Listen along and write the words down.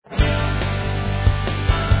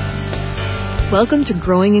Welcome to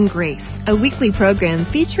Growing in Grace, a weekly program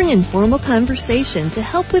featuring informal conversation to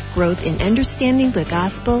help with growth in understanding the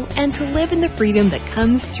gospel and to live in the freedom that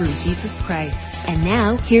comes through Jesus Christ. And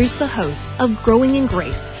now, here's the hosts of Growing in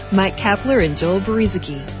Grace, Mike Kapler and Joel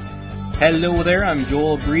Berizicki. Hello there, I'm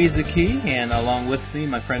Joel Berizicki, and along with me,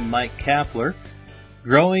 my friend Mike Kapler.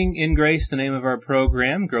 Growing in Grace, the name of our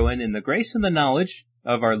program, growing in the grace and the knowledge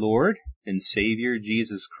of our Lord and Savior,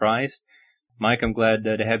 Jesus Christ. Mike, I'm glad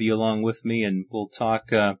to have you along with me, and we'll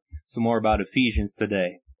talk some more about Ephesians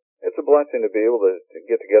today. It's a blessing to be able to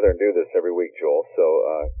get together and do this every week, Joel. So,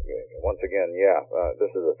 once again,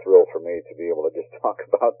 this is a thrill for me to be able to just talk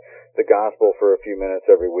about the gospel for a few minutes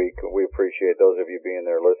every week. We appreciate those of you being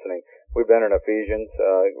there listening. We've been in Ephesians,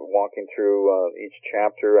 walking through each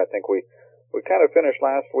chapter. I think we kind of finished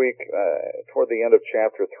last week toward the end of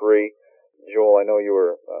chapter 3. Joel, I know you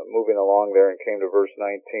were moving along there and came to verse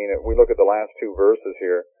 19. If we look at the last two verses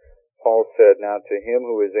here, Paul said, "Now to him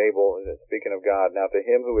who is able," speaking of God, "now to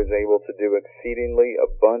him who is able to do exceedingly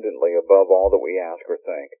abundantly above all that we ask or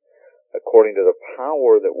think, according to the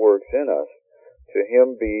power that works in us, to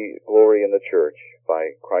him be glory in the church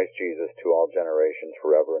by Christ Jesus to all generations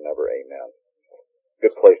forever and ever. Amen."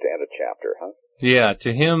 Good place to end a chapter, huh? Yeah,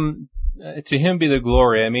 to him be the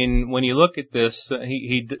glory. I mean, when you look at this,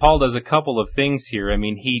 Paul does a couple of things here. I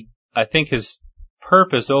mean, I think his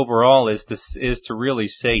purpose overall is to really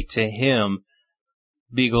say, to him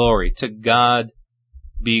be glory, to God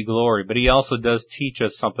be glory. But he also does teach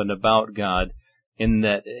us something about God in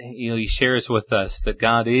that, he shares with us that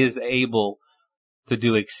God is able to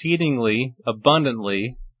do exceedingly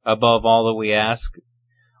abundantly above all that we ask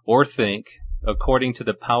or think, according to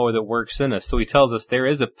the power that works in us. So he tells us there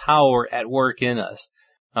is a power at work in us.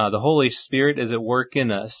 The Holy Spirit is at work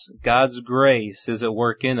in us. God's grace is at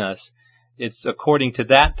work in us. It's according to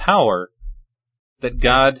that power that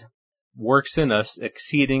God works in us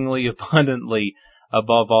exceedingly abundantly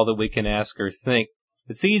above all that we can ask or think.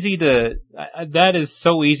 It's easy that is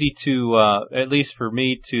so easy to, at least for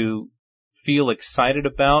me, to feel excited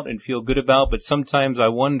about and feel good about, but sometimes I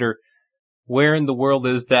wonder, where in the world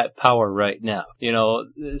is that power right now?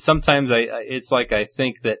 Sometimes it's like I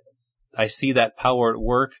think that I see that power at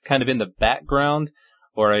work kind of in the background,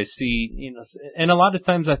 or I see, and a lot of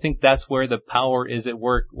times I think that's where the power is at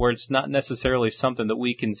work, where it's not necessarily something that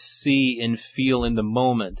we can see and feel in the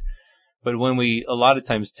moment. But when we a lot of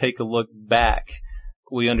times take a look back,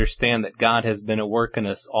 we understand that God has been at work in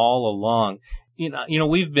us all along. You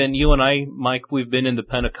and I, Mike, we've been in the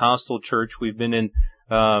Pentecostal church, we've been in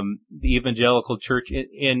the evangelical church,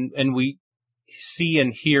 and we see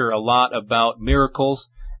and hear a lot about miracles.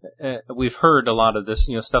 We've heard a lot of this,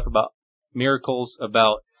 stuff about miracles,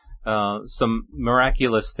 about some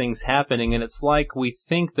miraculous things happening, and it's like we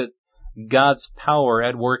think that God's power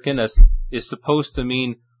at work in us is supposed to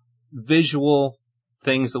mean visual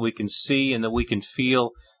things that we can see and that we can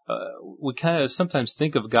feel. We kind of sometimes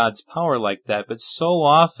think of God's power like that, but so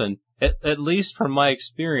often, at least from my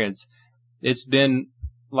experience, it's been,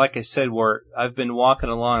 like I said, where I've been walking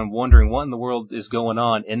along and wondering what in the world is going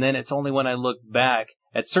on. And then it's only when I look back,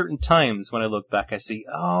 at certain times when I look back, I see,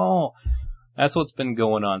 oh, that's what's been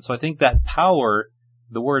going on. So I think that power,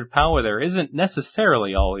 the word power there, isn't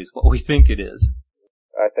necessarily always what we think it is.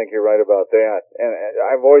 I think you're right about that. And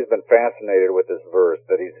I've always been fascinated with this verse,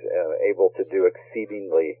 that he's able to do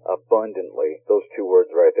exceedingly abundantly. Those two words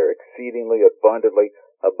right there, exceedingly abundantly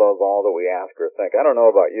above all that we ask or think. I don't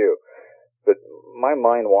know about you, but my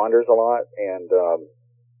mind wanders a lot, and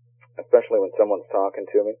especially when someone's talking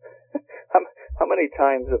to me. How many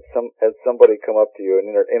times has somebody come up to you and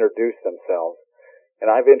introduced themselves, and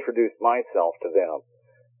I've introduced myself to them,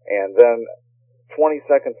 and then 20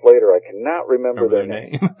 seconds later I cannot remember their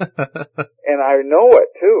name. And I know it,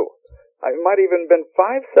 too. It might even been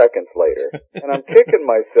 5 seconds later, and I'm kicking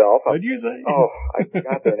myself. What'd you say? Oh, I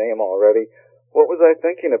got their name already. What was I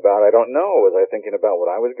thinking about? I don't know. Was I thinking about what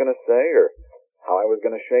I was going to say or how I was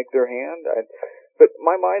going to shake their hand? But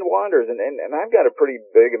my mind wanders, and I've got a pretty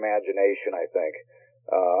big imagination, I think.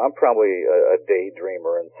 I'm probably a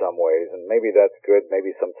daydreamer in some ways, and maybe that's good,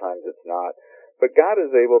 maybe sometimes it's not. But God is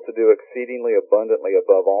able to do exceedingly abundantly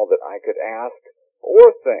above all that I could ask or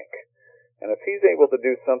think. And if He's able to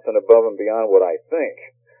do something above and beyond what I think,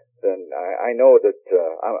 then I know that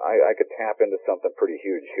I could tap into something pretty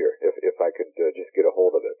huge here if I could just get a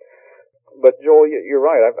hold of it. But Joel, you're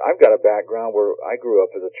right. I've got a background where I grew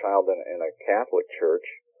up as a child in a Catholic church.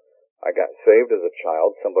 I got saved as a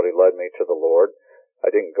child. Somebody led me to the Lord. I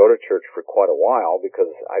didn't go to church for quite a while because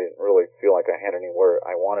I didn't really feel like I had anywhere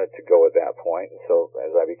I wanted to go at that point. And so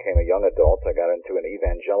as I became a young adult, I got into an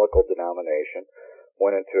evangelical denomination,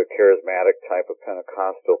 went into a charismatic type of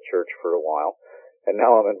Pentecostal church for a while, and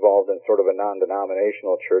now I'm involved in sort of a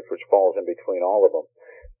non-denominational church which falls in between all of them.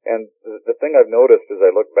 And the thing I've noticed as I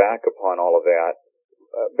look back upon all of that,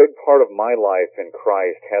 a big part of my life in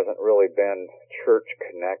Christ hasn't really been church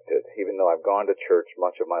connected. Even though I've gone to church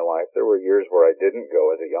much of my life, there were years where I didn't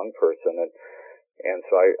go as a young person, and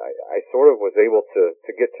so I sort of was able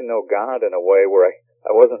to get to know God in a way where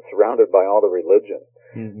I wasn't surrounded by all the religions.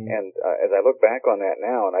 Mm-hmm. And as I look back on that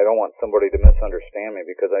now, and I don't want somebody to misunderstand me,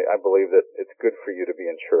 because I believe that it's good for you to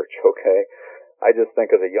be in church, okay? I just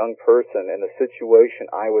think as a young person, in the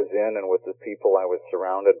situation I was in and with the people I was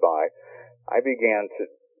surrounded by, I began to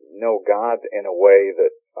know God in a way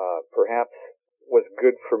that perhaps was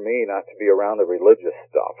good for me not to be around the religious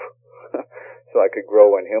stuff, so I could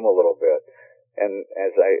grow in Him a little bit. And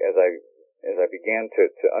as I began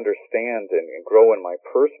to understand and grow in my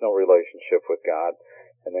personal relationship with God,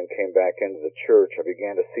 and then came back into the church, I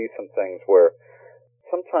began to see some things where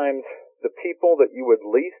sometimes the people that you would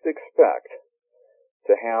least expect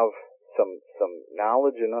to have some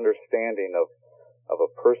knowledge and understanding of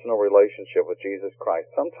a personal relationship with Jesus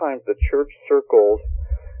Christ. Sometimes the church circles,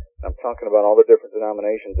 I'm talking about all the different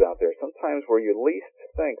denominations out there, sometimes where you least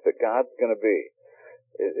think that God's going to be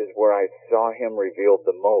is where I saw Him revealed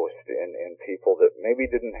the most in people that maybe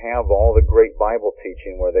didn't have all the great Bible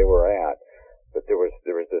teaching where they were at, but there was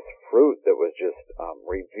this fruit that was just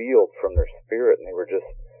revealed from their spirit, and they were just,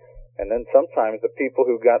 and then sometimes the people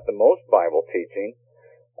who got the most Bible teaching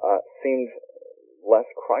seemed less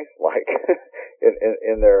Christ-like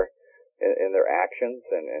in their actions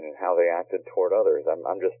and in how they acted toward others.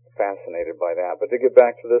 I'm just fascinated by that. But to get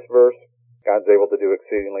back to this verse, God's able to do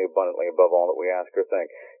exceedingly abundantly above all that we ask or think.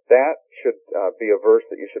 That should be a verse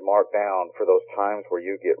that you should mark down for those times where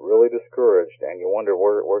you get really discouraged and you wonder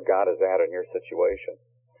where God is at in your situation.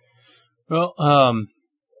 Well,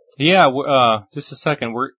 yeah. Just a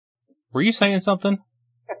second. Were you saying something?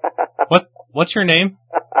 What's your name?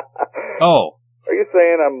 Oh. Are you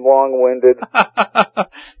saying I'm long-winded?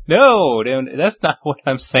 No, that's not what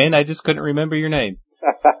I'm saying. I just couldn't remember your name.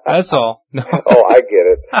 That's all. No. Oh, I get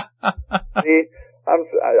it. See,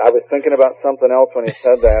 I was thinking about something else when you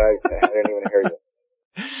said that. I didn't even hear you.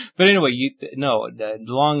 But anyway,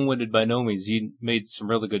 long-winded by no means. You made some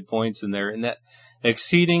really good points in there, and that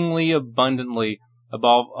exceedingly abundantly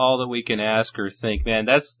above all that we can ask or think. Man,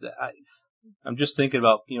 I'm just thinking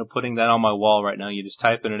about, putting that on my wall right now. You're just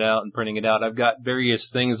typing it out and printing it out. I've got various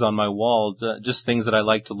things on my wall, just things that I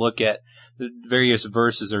like to look at, various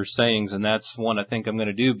verses or sayings, and that's one I think I'm going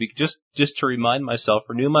to do, just to remind myself,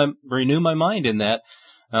 renew my mind in that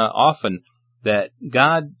often, that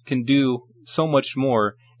God can do so much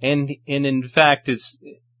more, and in fact,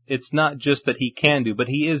 it's not just that He can do, but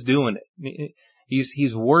He is doing it.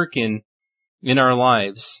 He's working in our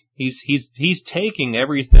lives. He's taking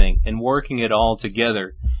everything and working it all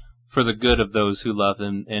together for the good of those who love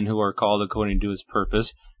Him and who are called according to His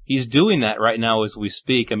purpose. He's doing that right now as we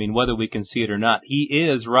speak. I mean, whether we can see it or not, He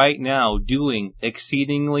is right now doing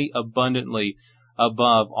exceedingly abundantly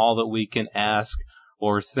above all that we can ask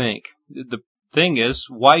or think. The thing is,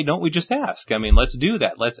 why don't we just ask? I mean, let's do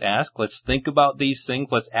that. Let's ask. Let's think about these things.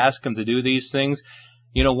 Let's ask Him to do these things.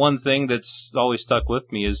 One thing that's always stuck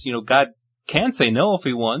with me is, God can say no if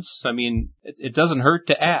He wants. I mean, it doesn't hurt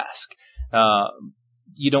to ask.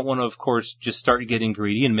 You don't want to, of course, just start getting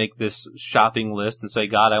greedy and make this shopping list and say,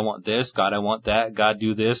 God, I want this, God, I want that, God,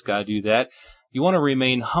 do this, God, do that. You want to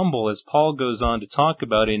remain humble, as Paul goes on to talk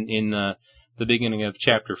about in the beginning of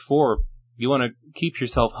chapter 4. You want to keep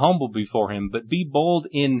yourself humble before Him, but be bold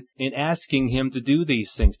in asking Him to do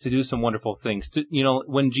these things, to do some wonderful things.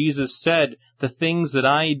 When Jesus said, the things that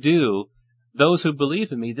I do, those who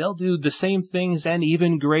believe in me, they'll do the same things and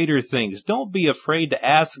even greater things. Don't be afraid to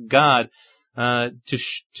ask God to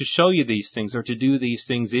show you these things or to do these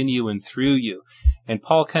things in you and through you. And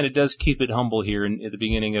Paul kind of does keep it humble here at the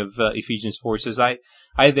beginning of Ephesians 4. He says,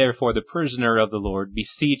 I therefore, the prisoner of the Lord,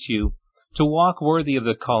 beseech you to walk worthy of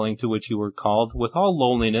the calling to which you were called, with all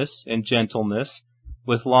lowliness and gentleness,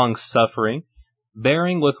 with long suffering,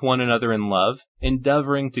 bearing with one another in love,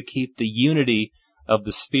 endeavoring to keep the unity of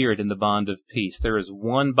the Spirit in the bond of peace. There is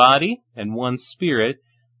one body and one Spirit,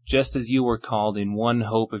 just as you were called in one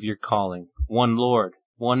hope of your calling, one Lord,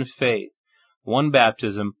 one faith, one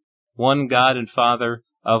baptism, one God and Father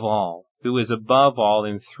of all, who is above all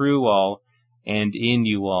and through all and in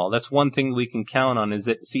you all. That's one thing we can count on, is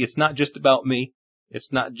that, see, it's not just about me.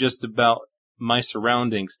 It's not just about my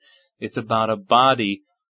surroundings. It's about a body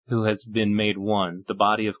who has been made one, the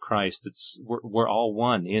body of Christ. We're all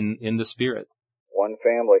one in the Spirit. One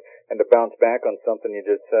family. And to bounce back on something you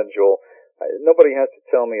just said, Joel, nobody has to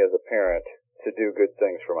tell me as a parent to do good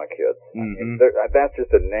things for my kids. Mm-hmm. That's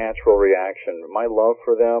just a natural reaction. My love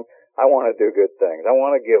for them, I want to do good things. I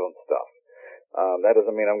want to give them stuff. That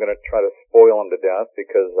doesn't mean I'm going to try to spoil them to death,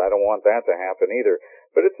 because I don't want that to happen either.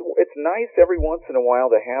 But it's nice every once in a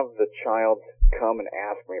while to have the child come and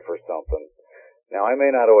ask me for something. Now, I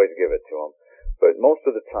may not always give it to them, but most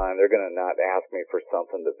of the time they're going to not ask me for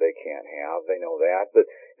something that they can't have. They know that. But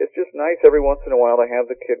it's just nice every once in a while to have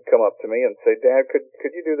the kid come up to me and say, Dad,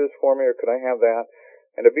 could you do this for me, or could I have that?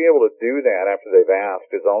 And to be able to do that after they've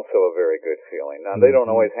asked is also a very good feeling. Now, they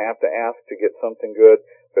don't always have to ask to get something good,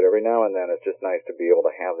 but every now and then it's just nice to be able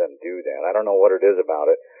to have them do that. I don't know what it is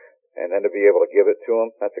about it. And then to be able to give it to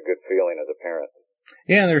them, that's a good feeling as a parent.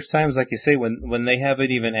 Yeah, there's times, like you say, when they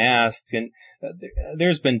haven't even asked, and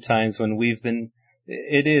there's been times when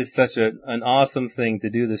it is such an awesome thing to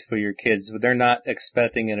do this for your kids, but they're not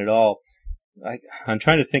expecting it at all. I'm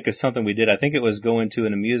trying to think of something we did. I think it was going to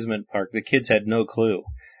an amusement park. The kids had no clue.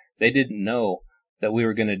 They didn't know that we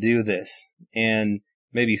were going to do this. And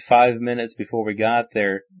maybe 5 minutes before we got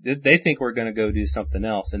there, they think we're going to go do something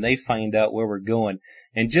else, and they find out where we're going.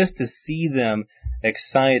 And just to see them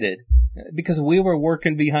excited, because we were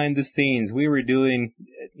working behind the scenes, we were doing,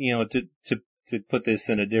 to put this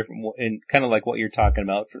in a different, in kind of like what you're talking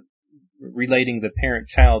about, for relating the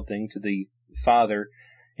parent-child thing to the father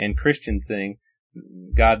and Christian thing,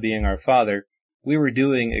 God being our Father, we were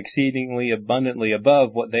doing exceedingly abundantly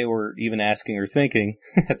above what they were even asking or thinking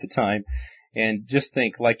at the time. And just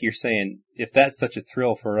think, like you're saying, if that's such a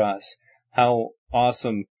thrill for us, how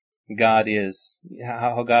awesome God is,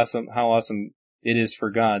 how awesome it is for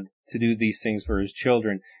God to do these things for His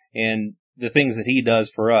children, and the things that He does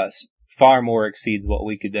for us far more exceeds what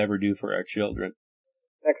we could ever do for our children.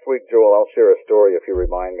 Next week, Joel, I'll share a story, if you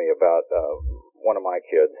remind me, about one of my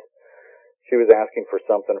kids. She was asking for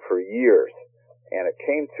something for years, and it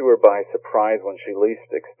came to her by surprise when she least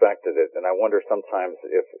expected it. And I wonder sometimes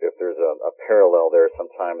if there's a parallel there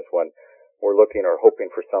sometimes when we're looking or hoping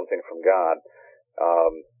for something from God,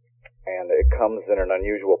 and it comes in an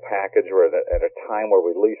unusual package or at a time where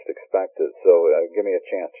we least expect it. So give me a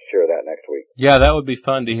chance to share that next week. Yeah, that would be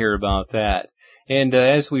fun to hear about that. And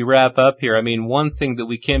as we wrap up here, I mean, one thing that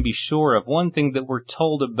we can be sure of, one thing that we're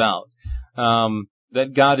told about,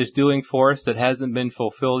 that God is doing for us that hasn't been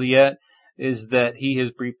fulfilled yet, is that He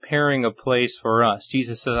is preparing a place for us.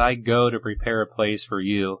 Jesus says, I go to prepare a place for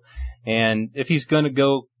you. And if He's going to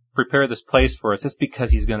go prepare this place for us, it's because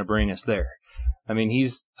He's going to bring us there. I mean,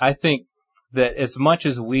 I think that as much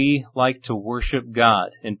as we like to worship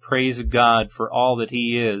God and praise God for all that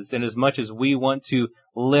He is, and as much as we want to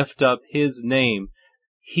lift up His name,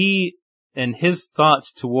 He and His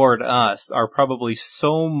thoughts toward us are probably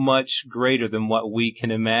so much greater than what we can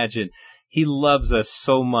imagine. He loves us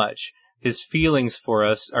so much. His feelings for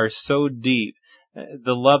us are so deep.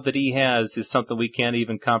 The love that He has is something we can't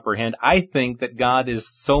even comprehend. I think that God is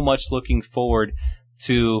so much looking forward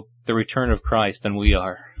to the return of Christ than we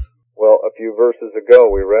are. Well, a few verses ago,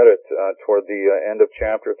 we read it toward the end of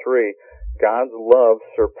chapter 3. God's love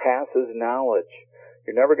surpasses knowledge.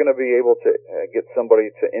 You're never going to be able to get somebody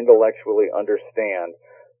to intellectually understand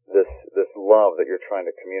this love that you're trying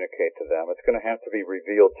to communicate to them. It's going to have to be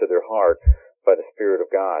revealed to their heart by the Spirit of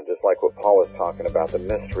God, just like what Paul was talking about, the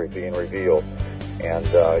mystery being revealed. And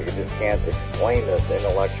you just can't explain this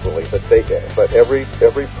intellectually, but every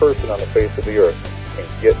person on the face of the earth can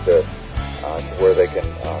get this to where they can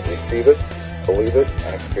receive it, believe it,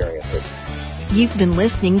 and experience it. You've been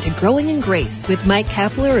listening to Growing in Grace with Mike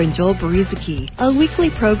Kapler and Joel Beruzacki, a weekly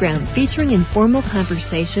program featuring informal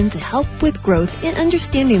conversation to help with growth in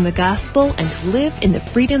understanding the gospel and to live in the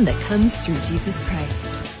freedom that comes through Jesus Christ.